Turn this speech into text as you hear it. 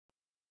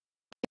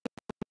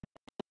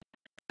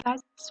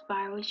Guys, it's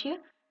Viral here,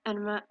 and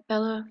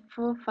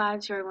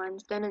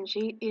Bella4501's Den, and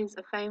she is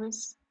a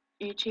famous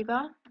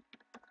YouTuber.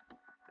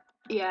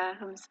 Yeah,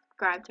 I'm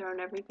subscribed to her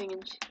and everything,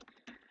 and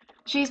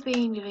she's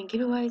been doing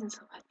giveaways and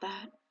stuff like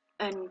that,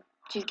 and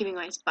she's giving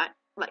away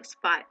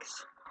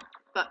spikes.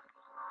 But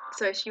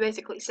so she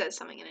basically says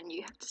something, and then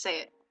you have to say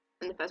it,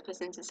 and the first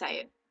person to say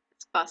it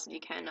as fast as you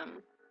can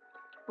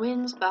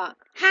wins. But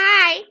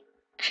Hi!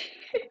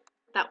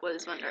 that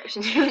was One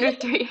Direction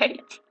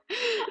 238.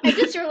 I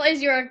just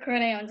realized you were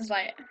recording. I'm just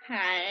like,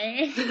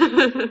 hi.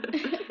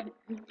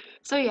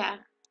 So yeah,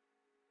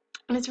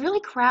 and it's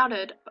really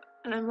crowded,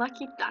 and I'm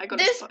lucky that I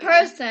got a This spot here.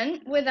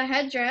 person with a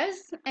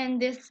headdress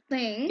and this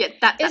thing Yeah,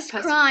 that is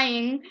person.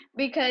 crying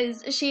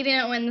because she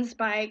didn't win the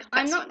spike.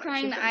 I'm That's not fine,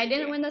 crying she's that gonna I be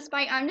didn't here. win the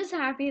spike. I'm just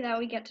happy that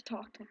we get to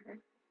talk to her.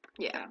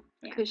 Yeah, Yeah.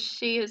 because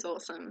she is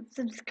awesome.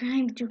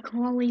 Subscribe to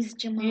Collie's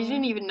Jamal. You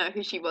didn't even know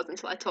who she was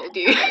until I told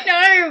you. I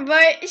know,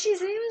 but she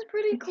seems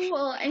pretty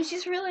cool and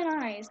she's really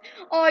nice.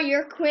 Oh,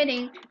 you're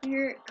quitting.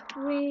 You're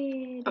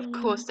quitting. Of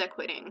course they're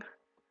quitting.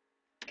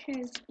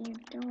 Because you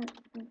don't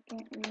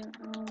get your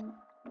own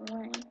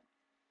way.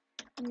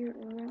 You're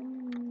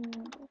running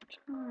the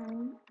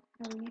time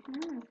that we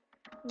have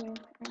with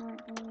her,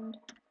 and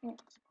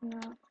it's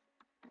not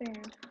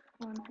fair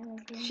on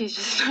everyone. She's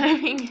just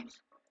typing.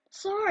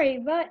 Sorry,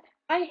 but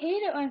I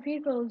hate it when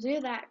people do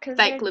that because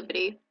Fake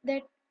Liberty.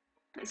 they're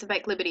It's a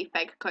fake Liberty,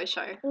 fake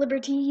Kosho.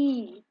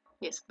 liberty.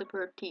 Yes,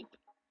 Liberty.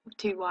 With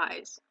 2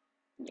 Y's.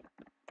 Yeah.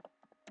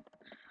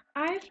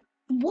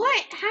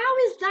 What? How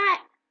is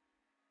that?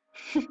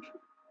 Yeah,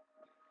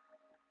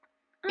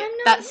 I'm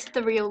not. that's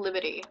the real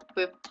Liberty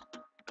with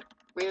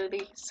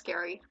really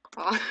scary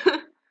car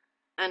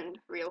and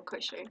real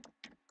Kosho,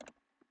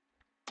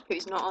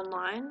 who's not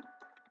online.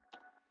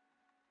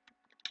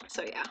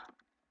 So yeah,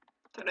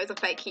 so those are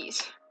fake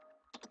keys.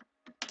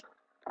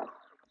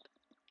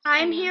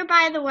 I'm here,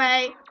 by the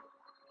way.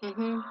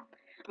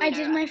 I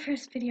did that. my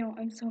first video.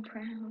 I'm so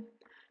proud.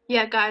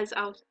 Yeah, guys,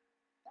 I'll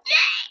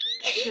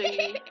show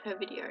you her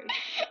video.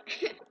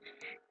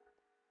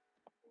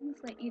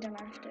 It's like, you don't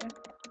have to.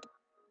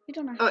 You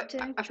don't have Oh,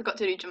 to. I forgot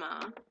to do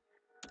Jamar.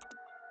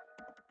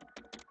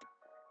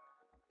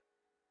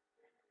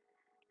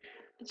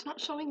 It's not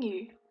showing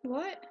you.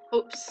 What?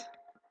 Oops.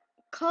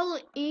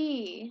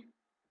 Collie's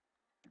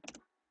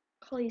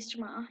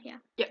Jamal, yeah.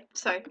 Yep,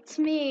 so. It's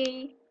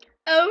me.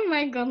 Oh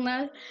my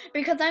goodness.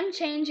 Because I'm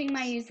changing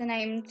my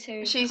username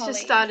to She's Collie's.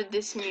 just started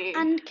this new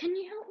And can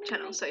you help me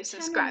channel, make so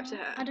subscribe to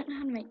channel? her. I don't know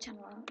how to make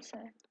channel out, so.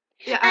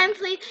 Yeah. And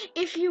please,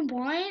 if you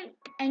want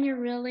and you're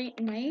really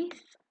nice,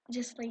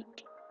 just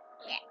like,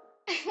 yeah.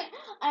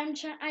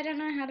 I don't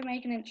know how to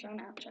make an intro and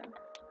outro.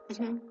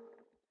 So.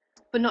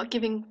 But not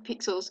giving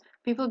pixels.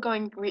 People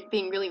are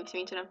being really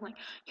mean to them. I'm like,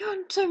 you're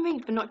so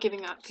mean for not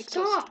giving out pixels.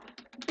 Stop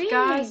being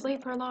Guys,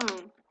 leave her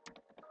alone.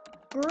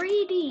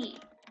 greedy.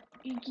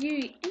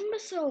 You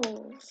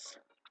imbeciles.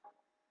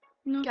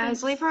 No,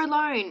 Guys, leave her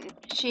alone.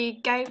 She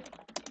gave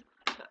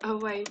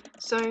away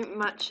so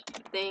much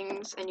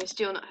things and you're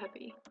still not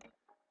happy.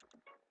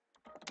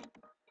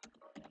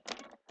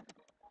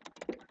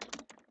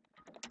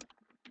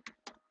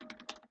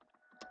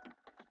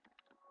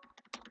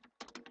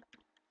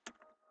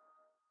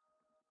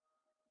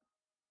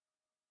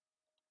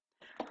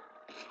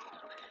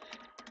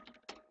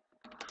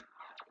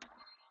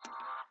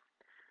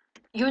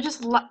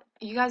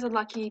 You guys are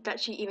lucky that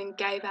she even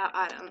gave out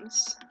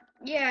items.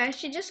 Yeah,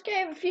 she just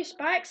gave a few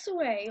spikes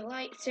away.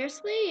 Like,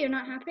 seriously? You're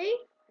not happy?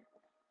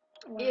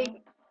 Wow.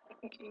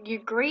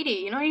 You're greedy.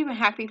 You're not even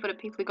happy for the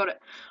people who got it.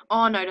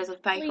 Oh no, there's a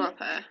faker of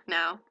her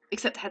now.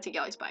 Except it had a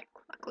yellow spike,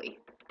 luckily.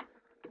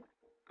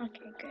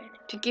 Okay, good.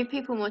 To give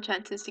people more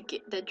chances to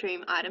get their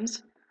dream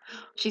items,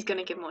 she's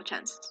gonna give more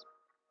chances.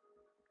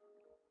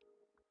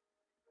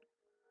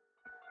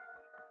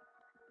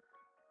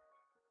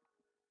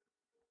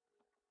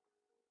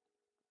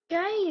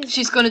 Guys.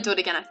 She's gonna do it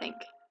again, I think.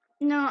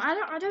 No,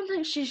 I don't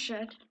think she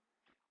should.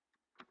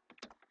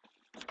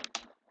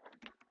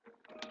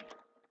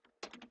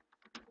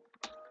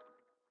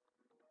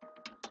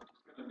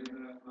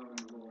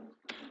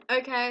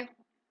 Okay.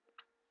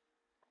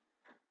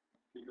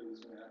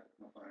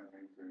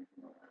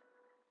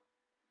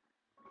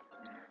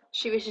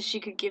 She wishes she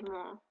could give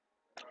more.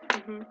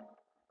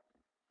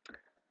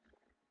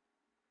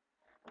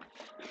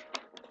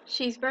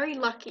 She's very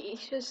lucky.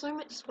 She has so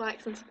much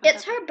spikes and stuff like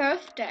It's that. her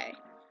birthday.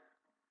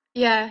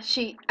 Yeah,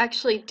 she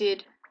actually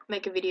did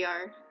make a video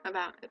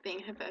about it being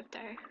her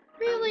birthday.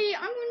 Really?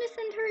 I'm gonna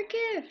send her a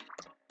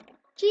gift.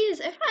 Jeez,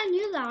 if I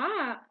knew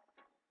that,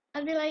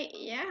 I'd be like,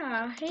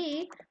 yeah,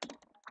 hey.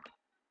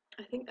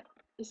 I think that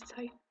is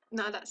how.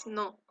 No, that's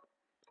not.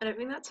 I don't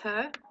think that's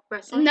her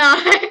wrestling. No.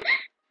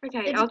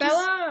 Okay, It's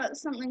Bella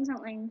something.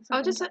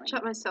 I'll just search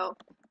up myself,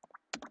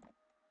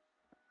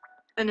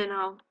 and then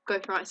I'll go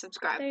for my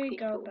subscribe. There you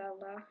people. go,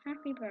 Bella.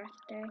 Happy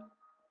birthday.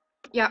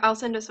 Yeah, I'll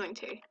send her something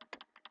too.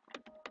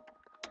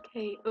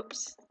 Okay,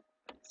 oops.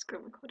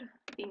 Screen recorder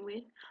being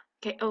weird.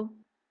 Okay, oh.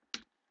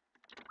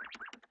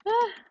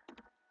 Ah.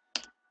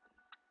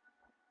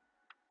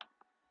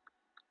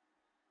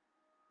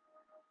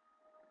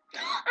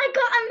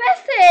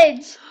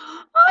 image!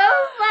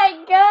 Oh my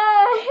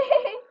god!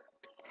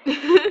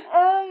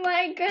 Oh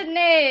my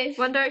goodness!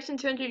 One Direction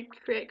 200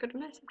 create good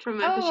message from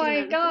member. Oh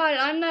my god,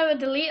 I'm never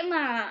deleting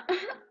that.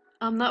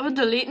 I'm not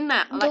deleting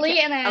that. I like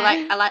Deleting it.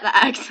 I like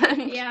that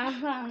accent. Yeah,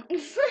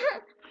 thanks.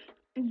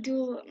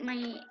 Do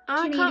my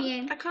Oh,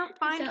 Canadian. I can't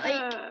find So,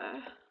 like-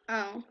 her.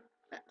 Oh,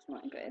 that's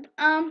not good.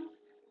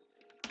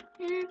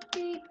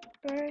 Happy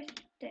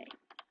birthday.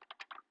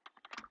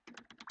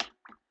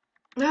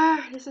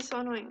 Ah, this is so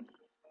annoying.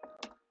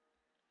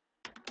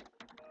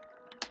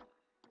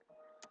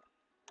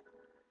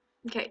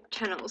 Okay,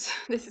 channels.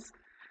 This is.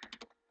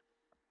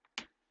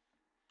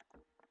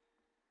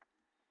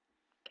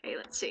 Okay,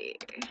 let's see.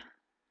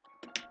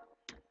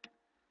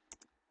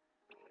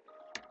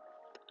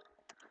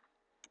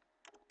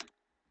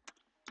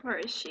 Where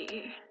is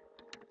she?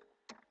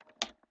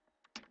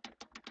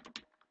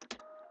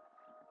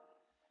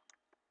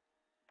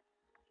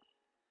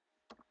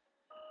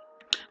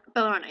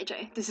 Bella and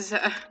AJ. This is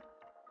her.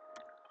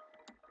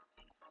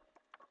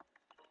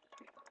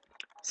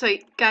 So,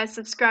 guys,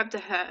 subscribe to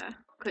her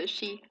because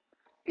she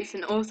is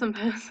an awesome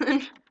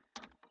person.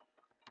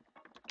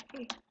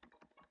 Okay.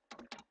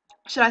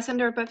 Should I send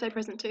her a birthday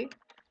present too?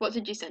 What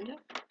did you send her?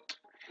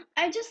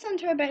 I just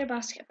sent her a bit of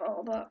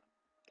basketball, but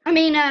I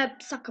mean a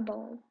soccer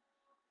ball.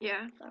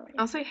 Yeah. Sorry.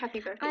 I'll say happy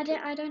birthday.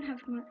 I don't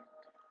have much.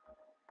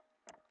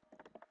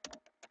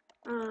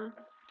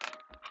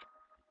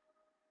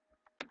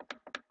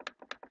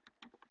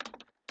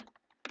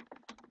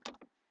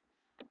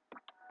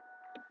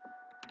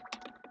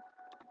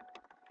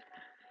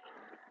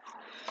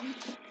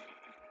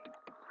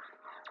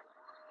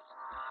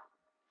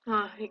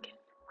 Okay.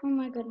 Oh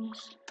my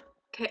goodness.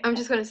 Okay, I'm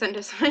just gonna send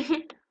her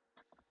something.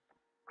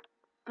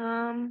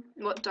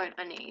 What don't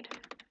I need?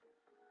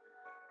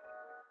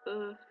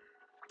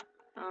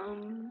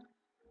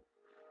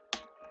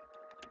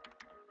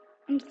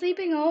 I'm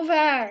sleeping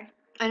over.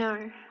 I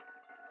know.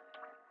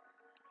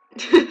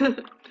 It's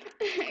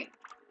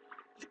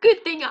a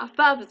good thing our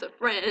fathers are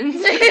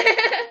friends.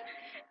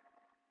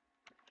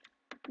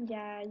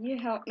 Yeah, you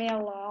helped me a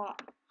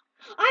lot.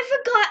 I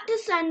forgot to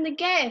send the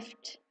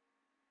gift.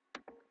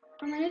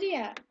 I'm an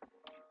idiot.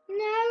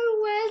 No,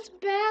 where's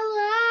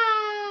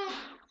Bella?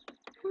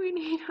 We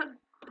need her.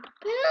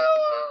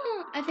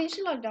 Bella! I think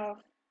she logged off.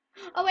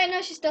 Oh wait,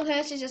 no, she's still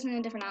here. She's just in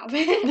a different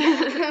outfit.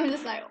 I'm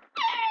just like,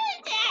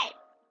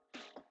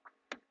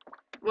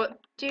 What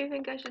do you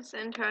think I should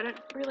send her? I don't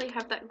really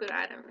have that good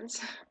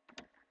items.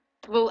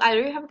 Well, I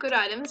do have good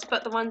items,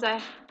 but the ones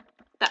that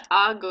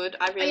are good,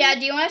 I really. oh yeah,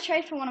 do you want to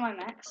trade for one of my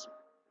mechs?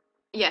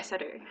 Yes, I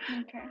do.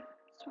 Okay.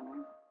 This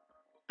one.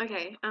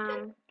 Okay.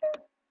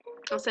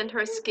 I'll send her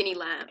a skinny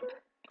lamp.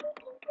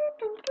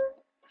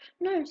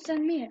 No,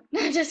 send me it.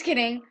 No, just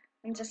kidding.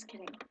 I'm just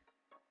kidding.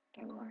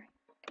 Don't worry.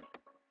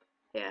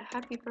 Yeah.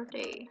 Happy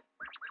birthday.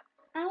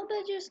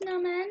 Albert just now,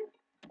 man.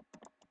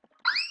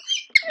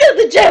 No,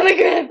 the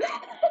Jamagram!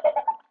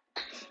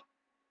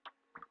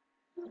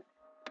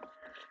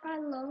 I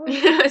love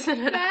Isn't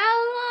it?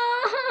 Bella!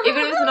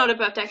 Even if it's not a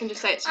birthday, I can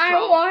just say it's a I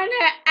troll. want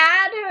to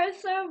add her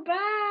so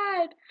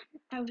bad.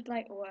 I would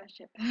like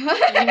worship her.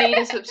 You need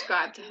to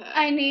subscribe to her.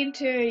 I need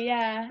to,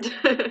 yeah,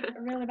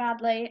 really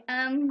badly.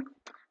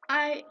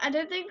 I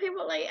don't think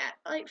people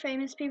like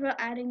famous people are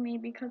adding me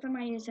because of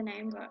my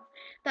username, but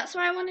that's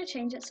why I want to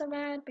change it so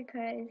bad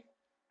because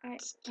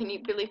Can you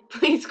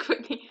please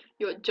quit me?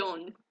 You're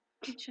John.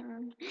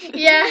 John.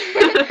 Yeah.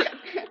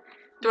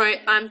 Right,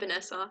 I'm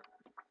Vanessa.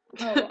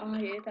 Oh, are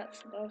you?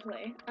 That's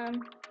lovely.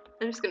 I'm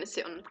just gonna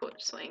sit on the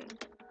porch swing.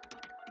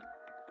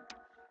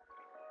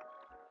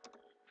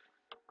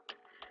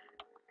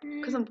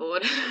 Because I'm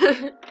bored.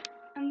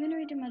 I'm gonna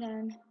redo my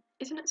dance.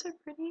 Isn't it so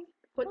pretty?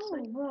 Porch Oh,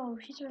 swing. whoa,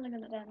 she's really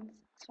good at dance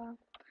as well.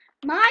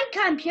 My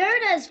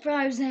computer's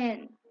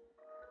frozen!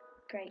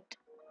 Great.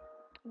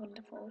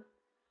 Wonderful.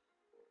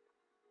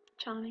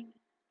 Charming.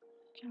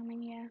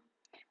 Charming, yeah.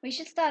 We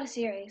should start a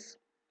series.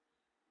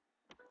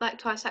 Like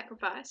Twice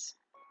Sacrifice.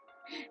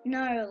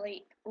 No,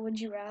 like, would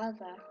you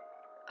rather?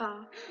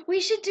 Oh. We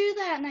should do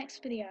that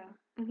next video.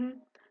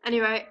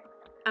 Anyway,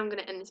 I'm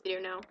gonna end this video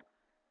now.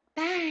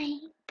 Bye.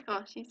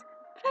 Oh,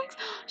 thanks.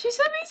 She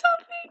sent me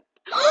something.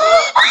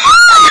 Oh,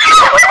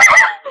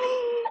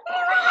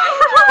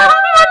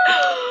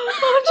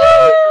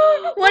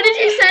 What did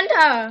you send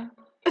her?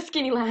 a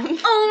skinny lamp.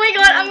 Oh my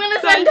god, I'm gonna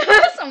send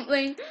her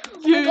something. Oh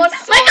my You god,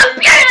 so my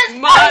computer's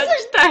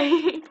frozen!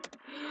 Thanks.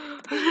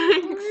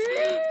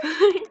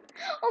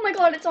 Oh my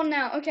god, it's on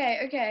now.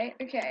 Okay.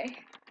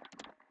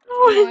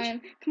 Oh,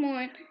 Come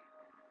on.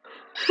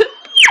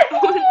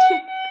 What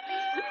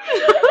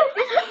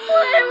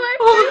What am I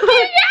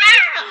freaking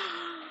out?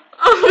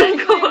 Oh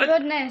my Oh my god.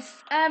 goodness.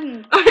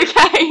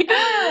 Okay.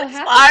 Oh,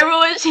 happy-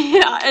 Spiral is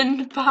here and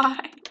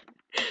bye.